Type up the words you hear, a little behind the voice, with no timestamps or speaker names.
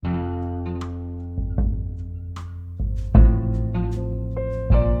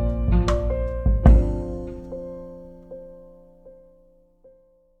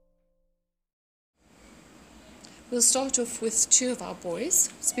We'll start off with two of our boys.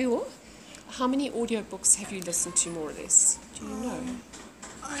 Spiro, how many audiobooks have you listened to more or less? Do you know?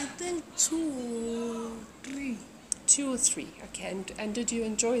 I think 2 or 3. 2 or 3, okay. And did you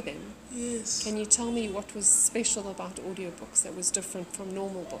enjoy them? Yes. Can you tell me what was special about audiobooks that was different from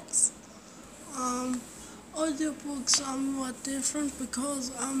normal books? Audiobooks were different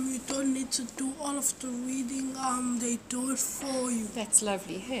because you don't need to do all of the reading. They do it for you. That's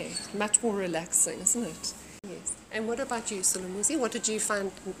lovely, hey? Much more relaxing, isn't it? Yes. And what about you, Solumuzi? What did you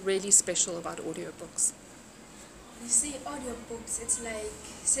find really special about audiobooks? You see, audiobooks, it's like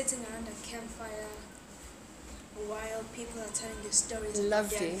sitting around a campfire while people are telling you stories about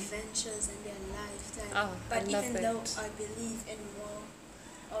their adventures and their lifetime. But even though I believe in more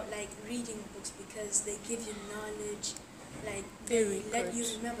or like reading books because they give you knowledge, like they let you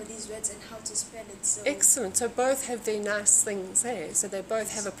remember these words and how to spell it. So excellent. So both have their nice things, hey? So they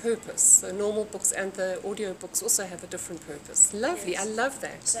both have a purpose. The normal books and the audio books also have a different purpose. Lovely. Yes. I love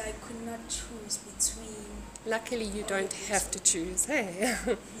that. So I could not choose between. Luckily, you don't have to choose, hey?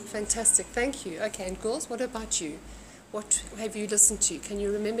 Fantastic. Thank you. Okay, and girls, what about you? What have you listened to? Can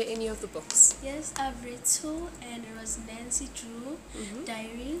you remember any of the books? Yes, I've read 2, and it was Nancy Drew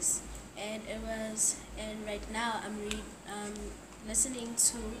Diaries, and right now I'm listening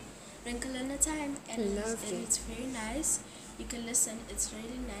to Wrinkle in Time, and it's very nice. You can listen. It's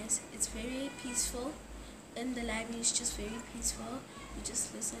really nice. It's very peaceful. In the library, it's just very peaceful. You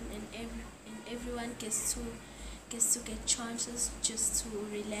just listen, and everyone gets to get chances just to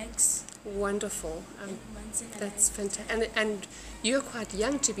relax. Wonderful. That's fantastic. And you're quite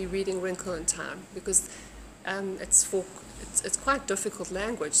young to be reading Wrinkle in Time because it's quite difficult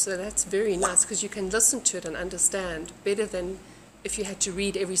language. So that's very nice because you can listen to it and understand better than if you had to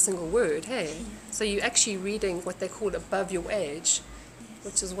read every single word. Hey, so you're actually reading what they call above your age,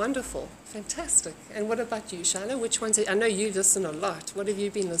 which is wonderful. Fantastic. And what about you, Shiloh? Which ones? I know you listen a lot. What have you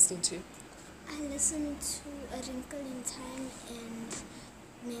been listening to? I listen to A Wrinkle in Time and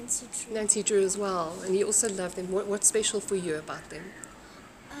Nancy Drew. Nancy Drew as well. And you also love them. What's special for you about them?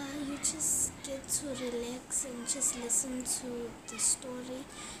 You just get to relax and just listen to the story.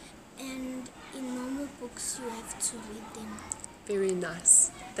 And in normal books, you have to read them. Very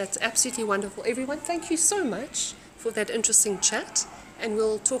nice. That's absolutely wonderful. Everyone, thank you so much for that interesting chat. And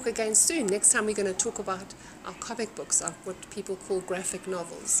we'll talk again soon. Next time we're going to talk about our comic books, what people call graphic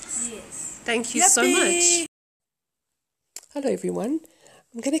novels. Yes. Thank you so much. Hello, everyone.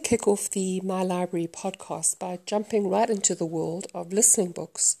 I'm going to kick off the My Library podcast by jumping right into the world of listening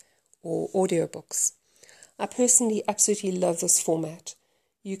books or audiobooks. I personally absolutely love this format.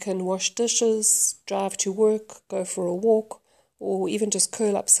 You can wash dishes, drive to work, go for a walk, or even just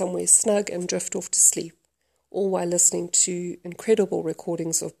curl up somewhere snug and drift off to sleep, all while listening to incredible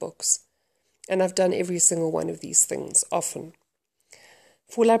recordings of books. And I've done every single one of these things often.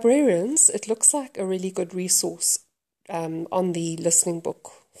 For librarians, it looks like a really good resource on the listening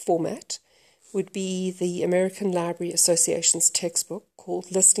book format would be the American Library Association's textbook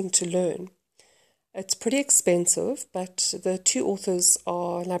called Listening to Learn. It's pretty expensive, but the two authors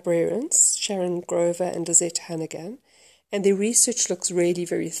are librarians, Sharon Grover and Lizette Hannigan, and their research looks really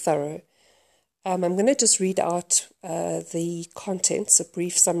very thorough. I'm going to just read out the contents, a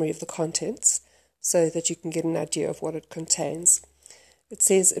brief summary of the contents, so that you can get an idea of what it contains. It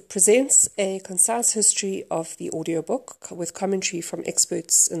says it presents a concise history of the audiobook with commentary from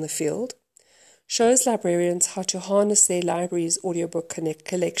experts in the field, shows librarians how to harness their library's audiobook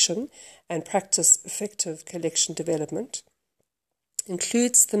collection and practice effective collection development,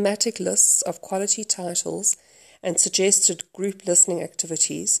 includes thematic lists of quality titles and suggested group listening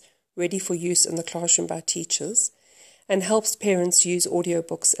activities ready for use in the classroom by teachers, and helps parents use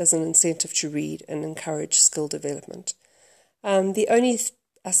audiobooks as an incentive to read and encourage skill development. The only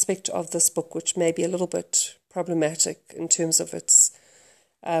aspect of this book which may be a little bit problematic in terms of its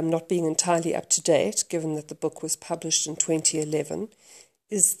not being entirely up to date, given that the book was published in 2011,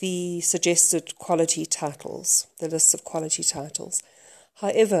 is the suggested quality titles, the lists of quality titles.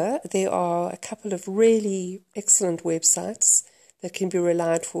 However, there are a couple of really excellent websites that can be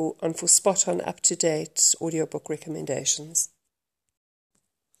relied on for spot-on, up-to-date audiobook recommendations.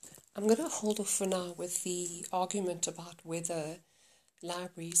 I'm going to hold off for now with the argument about whether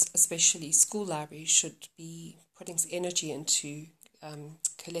libraries, especially school libraries, should be putting energy into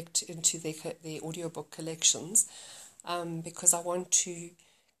their audiobook collections, because I want to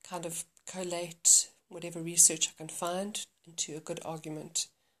kind of collate whatever research I can find into a good argument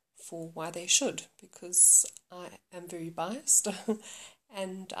for why they should, because I am very biased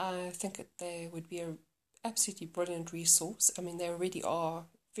and I think that they would be an absolutely brilliant resource. I mean, they already are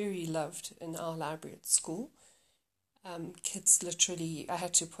very loved in our library at school, kids literally, I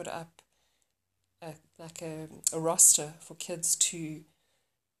had to put up a roster for kids to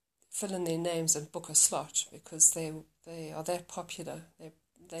fill in their names and book a slot, because they are that popular.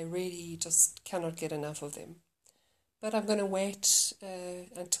 They really just cannot get enough of them. But I'm going to wait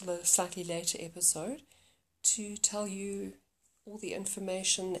until a slightly later episode to tell you all the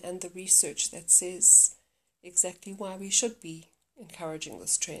information and the research that says exactly why we should be encouraging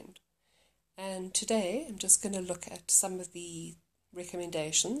this trend. And today I'm just going to look at some of the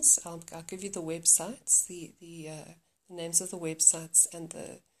recommendations. I'll give you the websites, the names of the websites and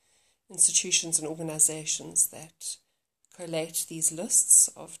the institutions and organizations that collate these lists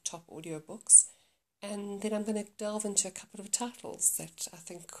of top audiobooks. And then I'm going to delve into a couple of titles that I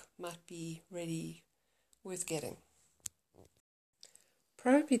think might be really worth getting.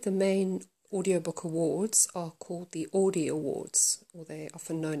 Probably the main audiobook awards are called the Audie Awards, or they're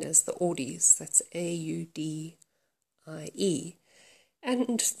often known as the Audies. That's AUDIE.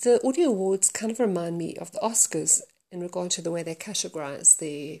 And the Audie Awards kind of remind me of the Oscars in regard to the way they categorize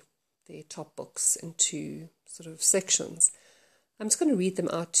their top books into sort of sections. I'm just going to read them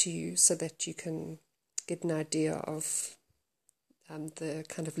out to you so that you can get an idea of the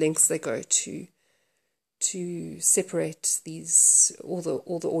kind of lengths they go to separate all the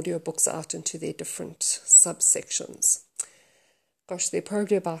audiobooks out into their different subsections. Gosh, there are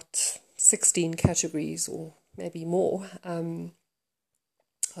probably about 16 categories or maybe more on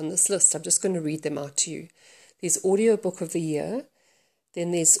this list. I'm just going to read them out to you. There's Audiobook of the Year,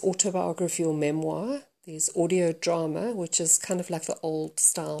 then there's Autobiography or Memoir, there's Audio Drama, which is kind of like the old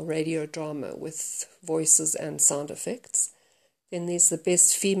style radio drama with voices and sound effects. Then there's the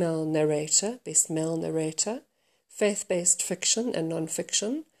Best Female Narrator, Best Male Narrator, Faith-Based Fiction and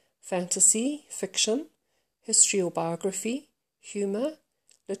Non-Fiction, Fantasy, Fiction, History or Biography, Humour,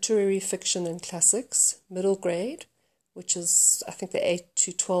 Literary Fiction and Classics, Middle Grade, which is, I think, the 8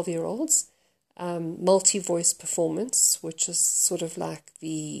 to 12-year-olds, Multi-Voice Performance, which is sort of like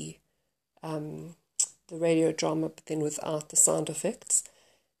the radio drama, but then without the sound effects,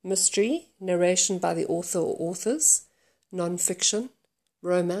 Mystery, Narration by the author or authors, Non-Fiction,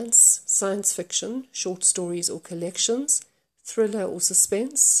 Romance, Science Fiction, Short Stories or Collections, Thriller or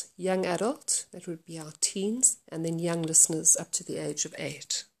Suspense, Young Adult, that would be our teens, and then young listeners up to the age of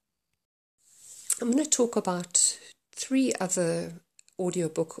 8. I'm going to talk about 3 other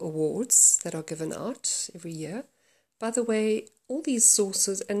audiobook awards that are given out every year. By the way, all these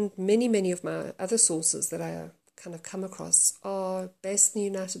sources and many of my other sources that I kind of come across are based in the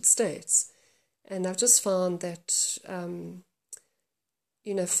United States. And I've just found that,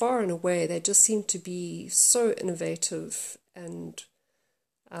 far and away, they just seem to be so innovative and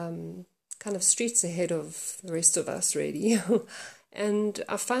kind of streets ahead of the rest of us, really. And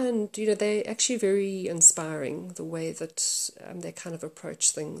I find, they're actually very inspiring, the way that they kind of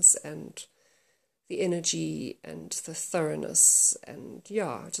approach things and the energy and the thoroughness. And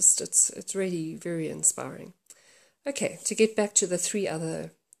yeah, just it's really very inspiring. Okay, to get back to the 3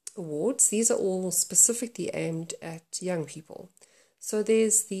 other awards, these are all specifically aimed at young people. So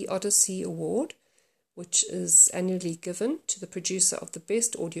there's the Odyssey Award, which is annually given to the producer of the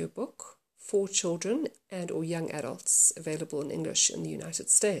best audiobook for children and or young adults, available in English in the United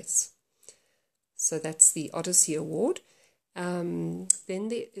States. So that's the Odyssey Award. Then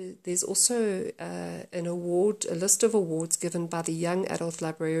there's also an award, a list of awards given by the Young Adult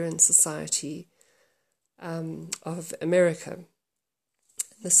Librarian Society of America.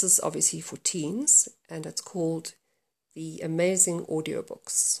 This is obviously for teens, and it's called the Amazing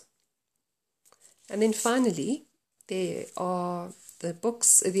Audiobooks. And then finally, there are the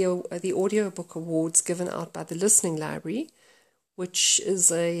books, the audiobook awards given out by the Listening Library, which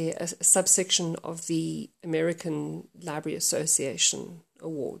is a subsection of the American Library Association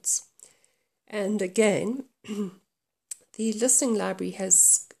Awards. And again, the Listening Library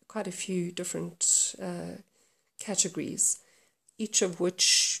has quite a few different categories, each of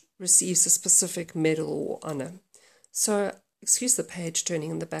which receives a specific medal or honour. So, excuse the page turning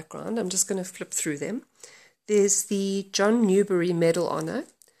in the background, I'm just going to flip through them. There's the John Newbery Medal Honour,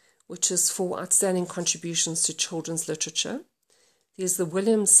 which is for outstanding contributions to children's literature. There's the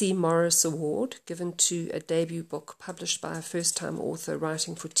William C. Morris Award, given to a debut book published by a first-time author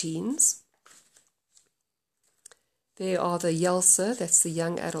writing for teens. There are the YALSA, that's the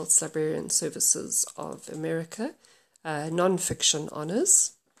Young Adults Librarian Services of America, non-fiction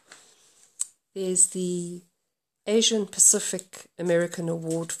honours. There's the Asian Pacific American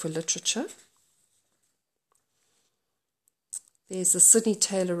Award for Literature. There's the Sidney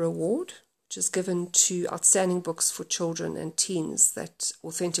Taylor Award, which is given to outstanding books for children and teens that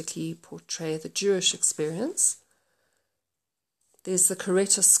authentically portray the Jewish experience. There's the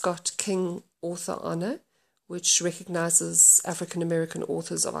Coretta Scott King Author Honor, which recognizes African American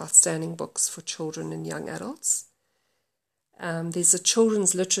authors of outstanding books for children and young adults. There's the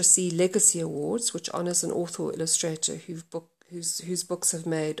Children's Literacy Legacy Awards, which honors an author or illustrator whose books have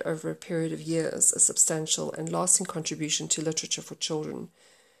made over a period of years a substantial and lasting contribution to literature for children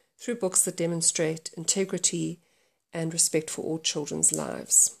through books that demonstrate integrity and respect for all children's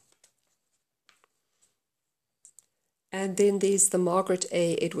lives. And then there's the Margaret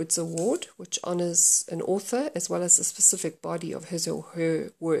A. Edwards Award, which honors an author as well as a specific body of his or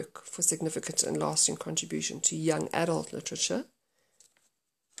her work for significant and lasting contribution to young adult literature.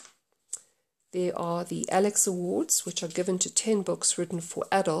 There are the Alex Awards, which are given to 10 books written for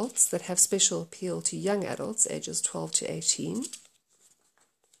adults that have special appeal to young adults ages 12 to 18.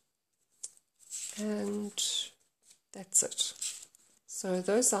 And that's it. So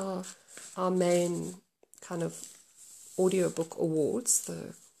those are our main kind of audiobook awards,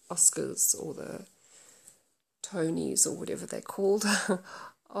 the Oscars or the Tonys or whatever they're called,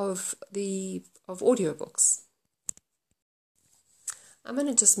 of audiobooks. I'm going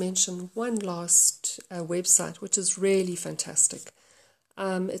to just mention one last website, which is really fantastic.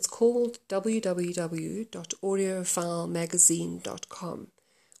 It's called www.audiofilemagazine.com,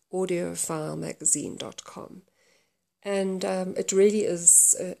 audiofilemagazine.com. And it really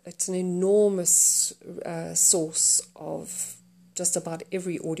is, it's an enormous source of just about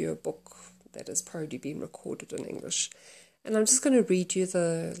every audiobook that has probably been recorded in English. And I'm just going to read you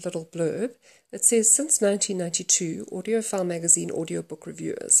the little blurb. It says, since 1992, Audiophile Magazine audiobook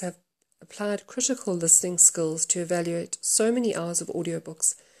reviewers have applied critical listening skills to evaluate so many hours of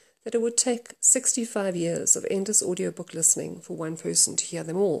audiobooks that it would take 65 years of endless audiobook listening for one person to hear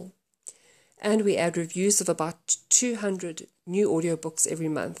them all. And we add reviews of about 200 new audiobooks every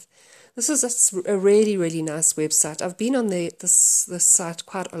month. This is a really, really nice website. I've been on this site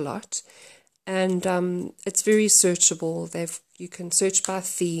quite a lot, and it's very searchable. You can search by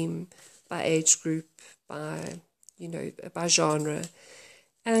theme, by age group, by genre,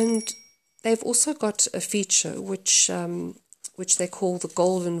 and they've also got a feature which they call the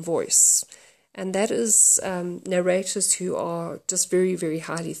Golden Voice. And that is narrators who are just very, very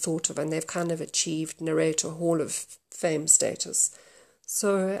highly thought of, and they've kind of achieved narrator Hall of Fame status.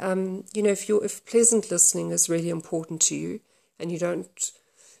 So, if pleasant listening is really important to you, and you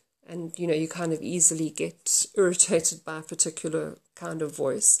kind of easily get irritated by a particular kind of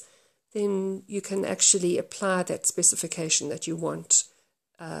voice, then you can actually apply that specification that you want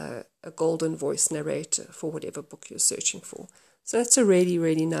a golden voice narrator for whatever book you're searching for. So that's a really,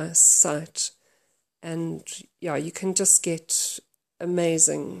 really nice site. And yeah, you can just get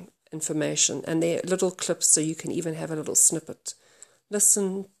amazing information. And there are little clips, so you can even have a little snippet.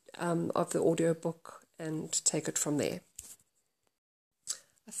 Listen of the audiobook and take it from there.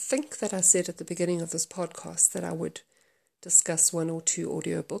 I think that I said at the beginning of this podcast that I would discuss one or two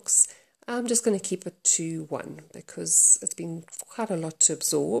audiobooks. I'm just going to keep it to one because it's been quite a lot to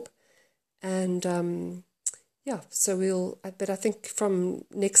absorb. And but I think from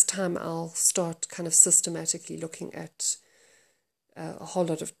next time I'll start kind of systematically looking at a whole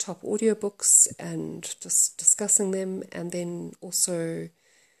lot of top audiobooks and just discussing them, and then also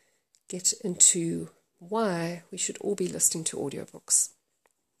get into why we should all be listening to audiobooks,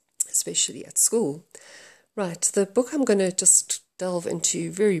 especially at school. Right, the book I'm going to just delve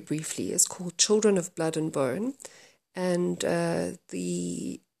into very briefly is called Children of Blood and Bone, and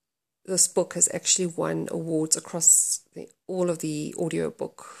this book has actually won awards across all of the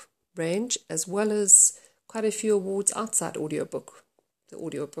audiobook range, as well as quite a few awards outside the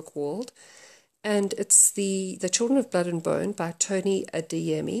audiobook world. And it's the Children of Blood and Bone by Tony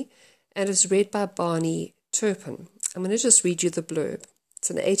Adeyemi, and is read by Barney Turpin. I'm going to just read you the blurb. It's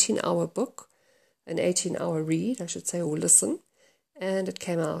an 18-hour book, an 18-hour read, I should say, or listen, and it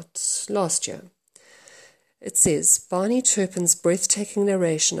came out last year. It says, Barney Turpin's breathtaking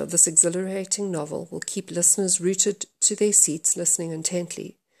narration of this exhilarating novel will keep listeners rooted to their seats listening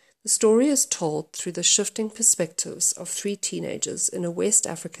intently. The story is told through the shifting perspectives of three teenagers in a West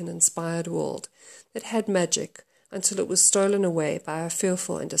African-inspired world that had magic until it was stolen away by a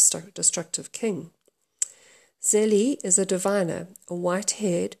fearful and destructive king. Zeli is a diviner, a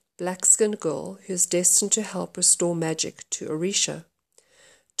white-haired, black-skinned girl who is destined to help restore magic to Orisha.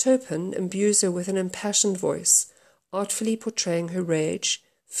 Turpin imbues her with an impassioned voice, artfully portraying her rage,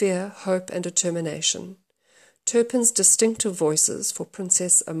 fear, hope, and determination. Turpin's distinctive voices for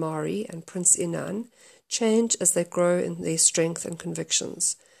Princess Amari and Prince Inan change as they grow in their strength and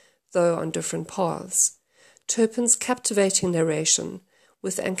convictions, though on different paths. Turpin's captivating narration,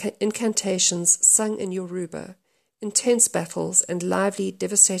 with incantations sung in Yoruba, intense battles, and lively,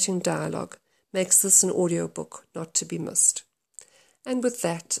 devastating dialogue makes this an audiobook not to be missed. And with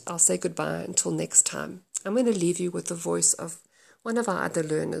that, I'll say goodbye until next time. I'm going to leave you with the voice of one of our other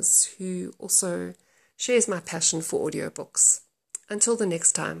learners who also shares my passion for audiobooks. Until the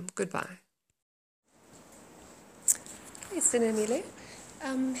next time, goodbye. Hey, Sinemile.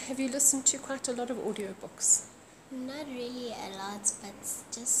 Have you listened to quite a lot of audiobooks? Not really a lot, but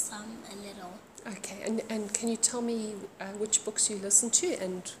just some, a little. Okay, and can you tell me which books you listen to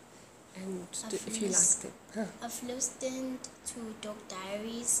and if you like them? Huh. I've listened to Dog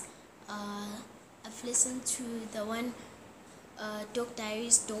Diaries. I've listened to the one Dog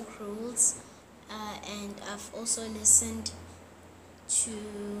Diaries, Dog Rules, and I've also listened to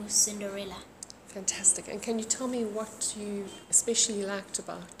Cinderella. Fantastic. And can you tell me what you especially liked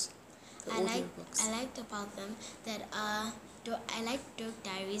about the audiobooks? I liked about them that I like Dog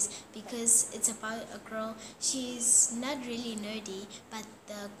Diaries because it's about a girl. She's not really nerdy, but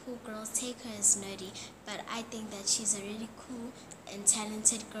the cool girls take her as nerdy. But I think that she's a really cool and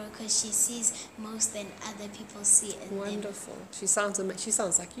talented girl because she sees most than other people see in Wonderful. Them. She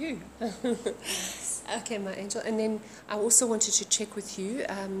sounds like you. Yes. Okay, my angel. And then I also wanted to check with you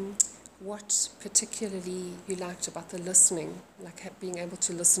what particularly you liked about the listening, like being able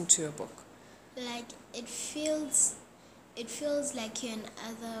to listen to a book. Like it feels like you're in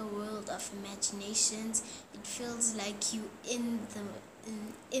another world of imaginations. It feels like you in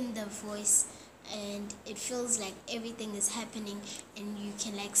the voice, and it feels like everything is happening and you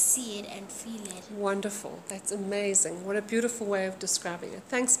can like see it and feel it. Wonderful. That's amazing. What a beautiful way of describing it.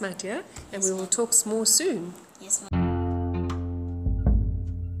 Thanks, my dear. And we will talk more soon. Yes, ma'am.